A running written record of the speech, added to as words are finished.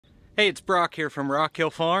Hey, it's Brock here from Rock Hill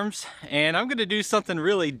Farms, and I'm going to do something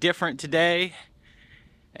really different today.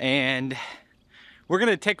 And we're going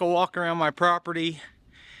to take a walk around my property,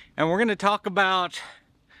 and we're going to talk about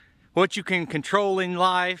what you can control in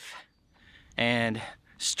life, and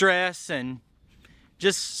stress, and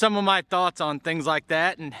just some of my thoughts on things like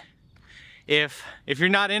that. And if you're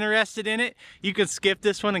not interested in it, you can skip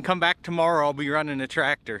this one and come back tomorrow. I'll be running a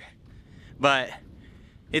tractor. But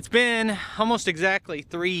it's been almost exactly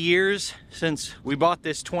 3 years since we bought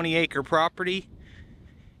this 20-acre property,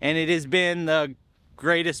 and it has been the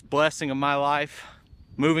greatest blessing of my life,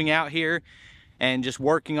 moving out here and just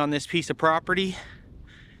working on this piece of property.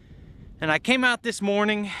 And I came out this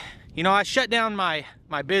morning, you know, I shut down my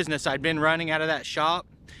business I'd been running out of that shop,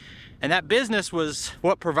 and that business was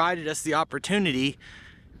what provided us the opportunity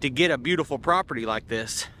to get a beautiful property like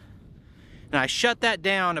this. And I shut that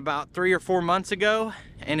down about 3 or 4 months ago,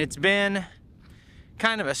 and it's been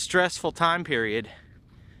kind of a stressful time period.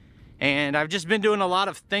 And I've just been doing a lot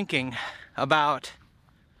of thinking about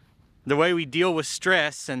the way we deal with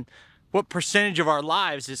stress and what percentage of our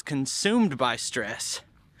lives is consumed by stress.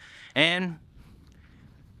 And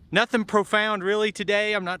nothing profound really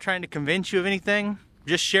today. I'm not trying to convince you of anything,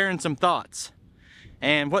 just sharing some thoughts.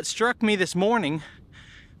 And what struck me this morning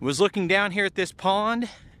was looking down here at this pond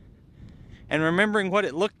and remembering what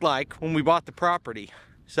it looked like when we bought the property.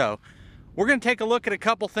 So we're gonna take a look at a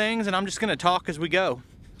couple things, and I'm just gonna talk as we go.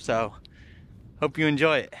 So hope you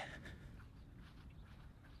enjoy it.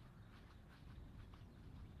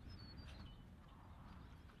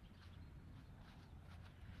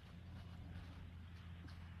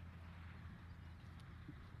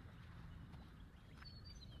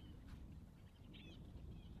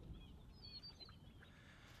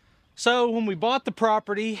 So when we bought the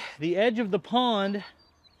property, the edge of the pond,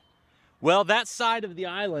 well, that side of the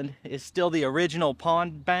island is still the original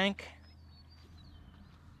pond bank.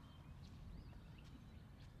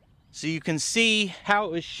 So you can see how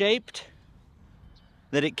it was shaped,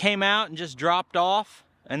 that it came out and just dropped off,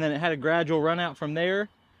 and then it had a gradual run out from there.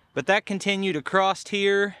 But that continued across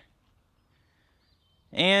here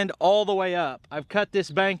and all the way up. I've cut this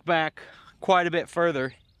bank back quite a bit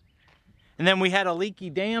further. And then we had a leaky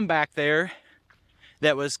dam back there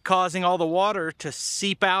that was causing all the water to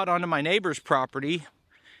seep out onto my neighbor's property.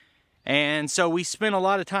 And so we spent a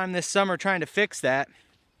lot of time this summer trying to fix that.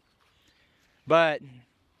 But,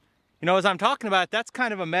 you know, as I'm talking about it, that's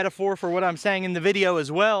kind of a metaphor for what I'm saying in the video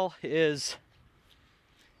as well, is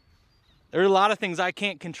there are a lot of things I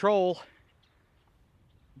can't control.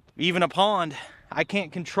 Even a pond, I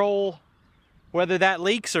can't control whether that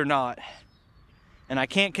leaks or not. And I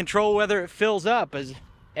can't control whether it fills up, as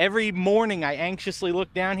every morning I anxiously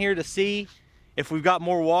look down here to see if we've got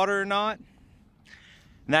more water or not.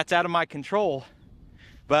 And that's out of my control.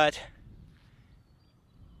 But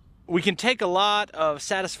we can take a lot of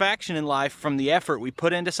satisfaction in life from the effort we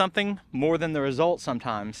put into something more than the result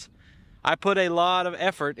sometimes. I put a lot of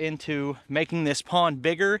effort into making this pond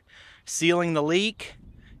bigger, sealing the leak,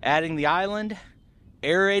 adding the island,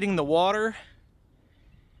 aerating the water.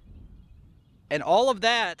 And all of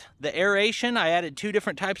that, the aeration, I added 2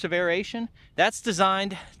 different types of aeration. That's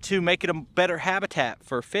designed to make it a better habitat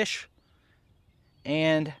for fish.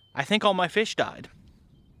 And I think all my fish died.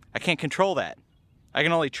 I can't control that. I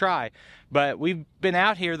can only try. But we've been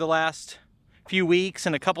out here the last few weeks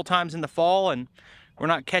and a couple times in the fall, and we're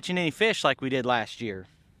not catching any fish like we did last year.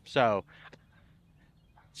 So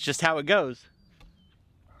it's just how it goes.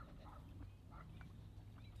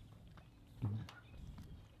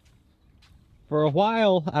 For a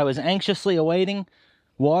while, I was anxiously awaiting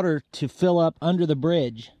water to fill up under the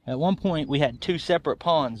bridge. At one point, we had 2 separate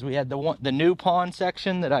ponds. We had the new pond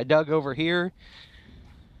section that I dug over here,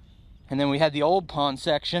 and then we had the old pond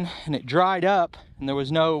section, and it dried up, and there was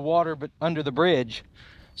no water but under the bridge.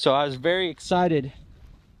 So I was very excited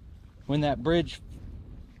when that bridge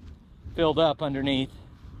filled up underneath.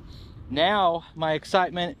 Now, my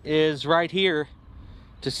excitement is right here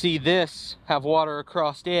to see this have water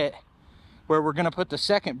across it, where we're gonna put the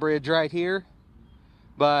second bridge right here.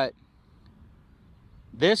 But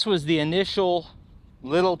this was the initial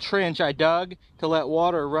little trench I dug to let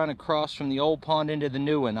water run across from the old pond into the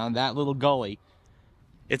new one on that little gully.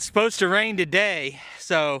 It's supposed to rain today,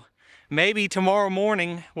 so maybe tomorrow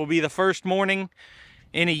morning will be the first morning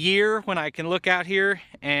in a year when I can look out here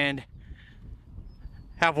and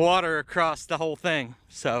have water across the whole thing.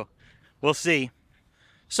 So we'll see.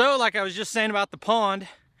 So like I was just saying about the pond,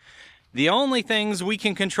 the only things we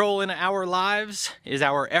can control in our lives is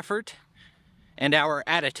our effort and our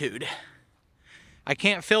attitude. I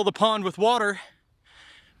can't fill the pond with water,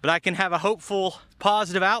 but I can have a hopeful,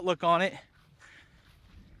 positive outlook on it,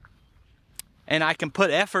 and I can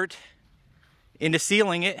put effort into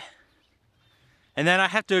sealing it, and then I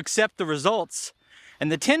have to accept the results.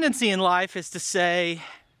 And the tendency in life is to say,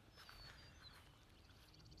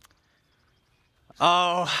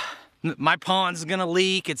 oh, my pond's gonna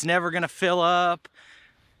leak, it's never gonna fill up,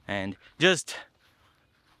 and just,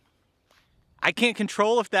 I can't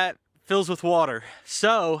control if that fills with water.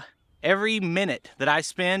 So every minute that I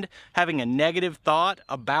spend having a negative thought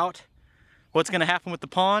about what's gonna happen with the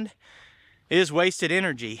pond is wasted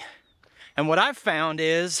energy. And what I've found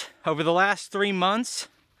is, over the last 3 months,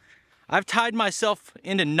 I've tied myself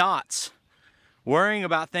into knots worrying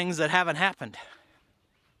about things that haven't happened.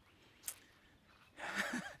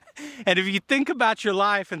 And if you think about your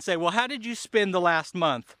life and say, well, how did you spend the last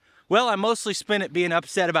month? Well, I mostly spent it being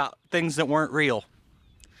upset about things that weren't real.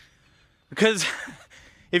 Because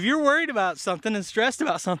if you're worried about something and stressed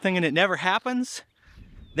about something and it never happens,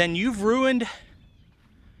 then you've ruined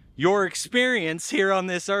your experience here on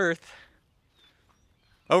this earth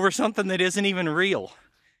over something that isn't even real.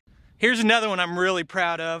 Here's another one I'm really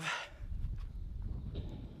proud of.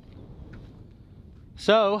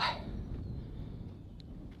 So,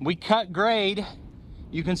 we cut grade.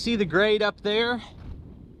 You can see the grade up there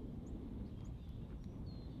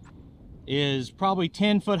is probably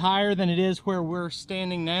 10 foot higher than it is where we're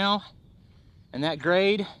standing now. And that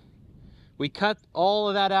grade, we cut all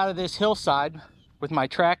of that out of this hillside with my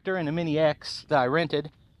tractor and a Mini X that I rented.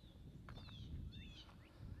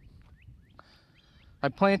 I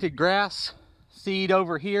planted grass seed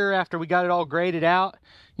over here after we got it all graded out.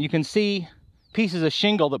 You can see pieces of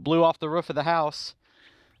shingle that blew off the roof of the house.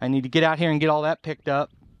 I need to get out here and get all that picked up.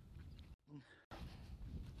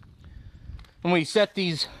 And we set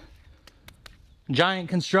these giant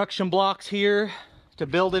construction blocks here to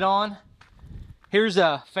build it on. Here's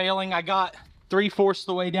a failing. I got 3/4 of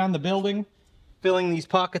the way down the building, filling these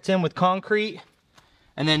pockets in with concrete,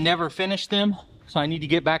 and then never finished them. So I need to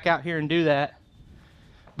get back out here and do that.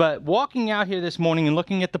 But walking out here this morning and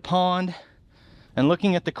looking at the pond and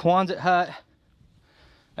looking at the Quonset hut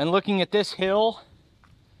and looking at this hill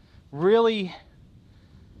really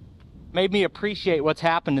made me appreciate what's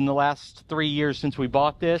happened in the last 3 years since we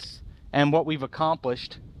bought this and what we've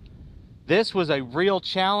accomplished. This was a real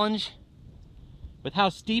challenge with how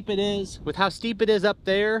steep it is up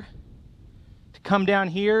there, to come down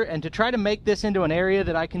here and to try to make this into an area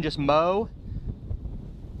that I can just mow.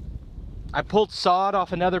 I pulled sod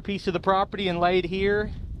off another piece of the property and laid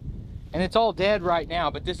here, and it's all dead right now,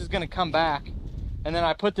 but this is going to come back. And then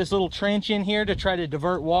I put this little trench in here to try to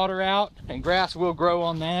divert water out, and grass will grow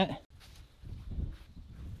on that.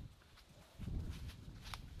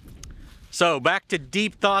 So back to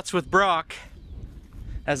deep thoughts with Brock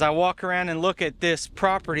as I walk around and look at this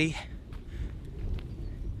property.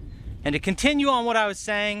 And to continue on what I was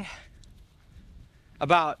saying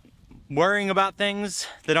about worrying about things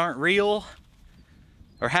that aren't real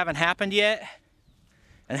or haven't happened yet,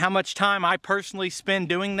 and how much time I personally spend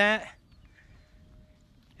doing that.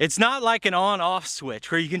 It's not like an on-off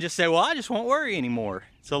switch where you can just say, well, I just won't worry anymore.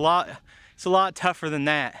 It's a lot tougher than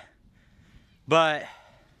that. But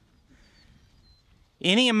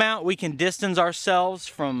any amount we can distance ourselves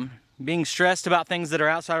from being stressed about things that are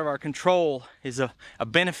outside of our control is a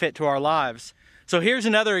benefit to our lives. So here's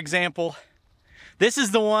another example. This is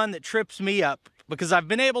the one that trips me up because I've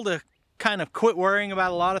been able to kind of quit worrying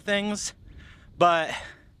about a lot of things, but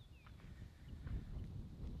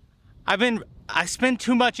I spend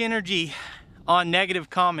too much energy on negative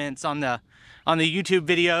comments on the YouTube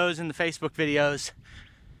videos and the Facebook videos.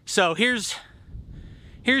 So here's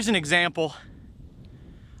an example.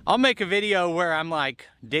 I'll make a video where I'm like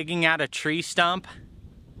digging out a tree stump,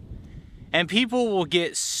 and people will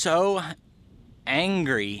get so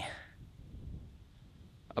angry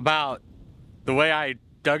about the way I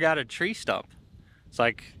dug out a tree stump. It's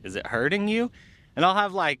like, is it hurting you? And I'll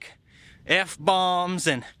have like F-bombs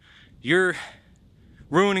and you're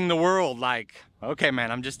ruining the world. Like, okay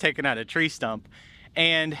man, I'm just taking out a tree stump.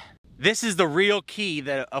 And this is the real key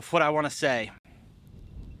of what I want to say.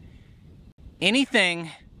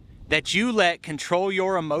 Anything that you let control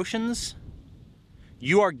your emotions,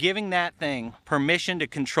 you are giving that thing permission to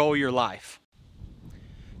control your life.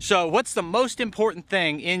 So what's the most important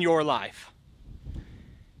thing in your life?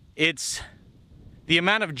 It's the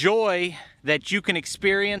amount of joy that you can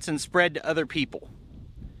experience and spread to other people.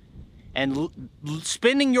 And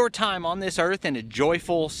spending your time on this earth in a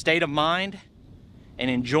joyful state of mind and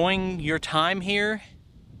enjoying your time here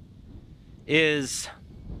is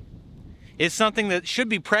something that should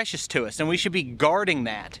be precious to us, and we should be guarding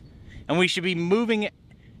that, and we should be moving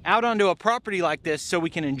out onto a property like this so we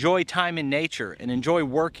can enjoy time in nature and enjoy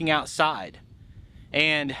working outside.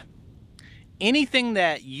 And anything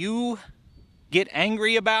that you get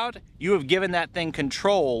angry about, you have given that thing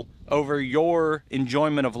control over your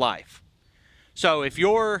enjoyment of life. So if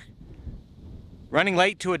you're running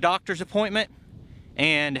late to a doctor's appointment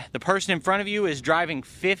and the person in front of you is driving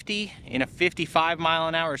 50 in a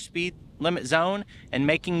 55-mile-an-hour speed limit zone and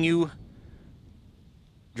making you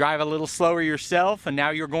drive a little slower yourself, and now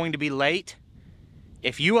you're going to be late,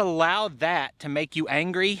 if you allow that to make you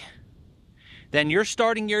angry, then you're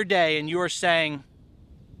starting your day and you are saying,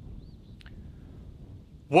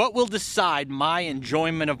 what will decide my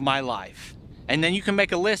enjoyment of my life? And then you can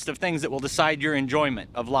make a list of things that will decide your enjoyment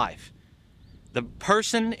of life. The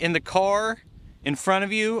person in the car in front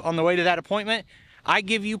of you on the way to that appointment, I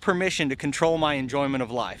give you permission to control my enjoyment of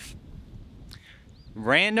life.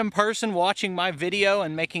 Random person watching my video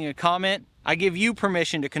and making a comment, I give you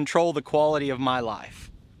permission to control the quality of my life.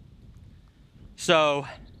 So,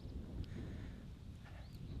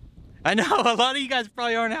 I know a lot of you guys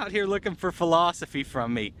probably aren't out here looking for philosophy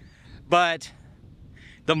from me, but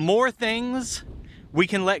the more things we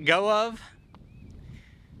can let go of,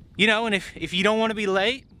 you know, and if you don't want to be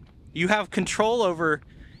late, you have control over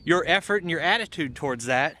your effort and your attitude towards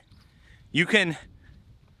that. You can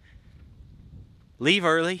leave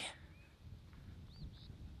early,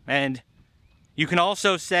 and you can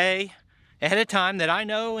also say ahead of time that I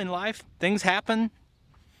know in life things happen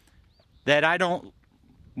that I don't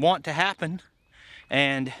want to happen,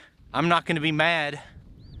 and I'm not going to be mad.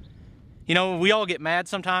 You know, we all get mad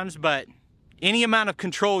sometimes, but any amount of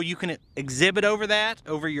control you can exhibit over that,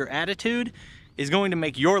 over your attitude, is going to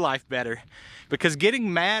make your life better, because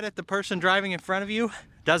getting mad at the person driving in front of you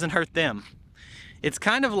doesn't hurt them. It's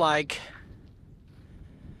kind of like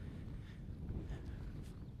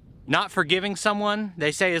not forgiving someone,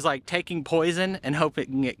 they say, is like taking poison and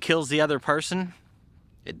hoping it kills the other person.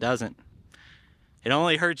 It doesn't. It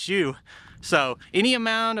only hurts you. So any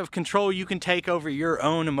amount of control you can take over your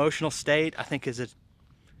own emotional state, I think is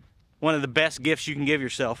one of the best gifts you can give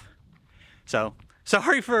yourself. So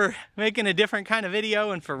sorry for making a different kind of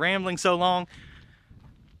video and for rambling so long.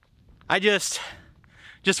 I just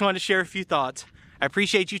wanted to share a few thoughts. I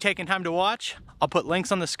appreciate you taking time to watch. I'll put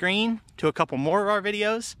links on the screen to a couple more of our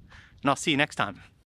videos, and I'll see you next time.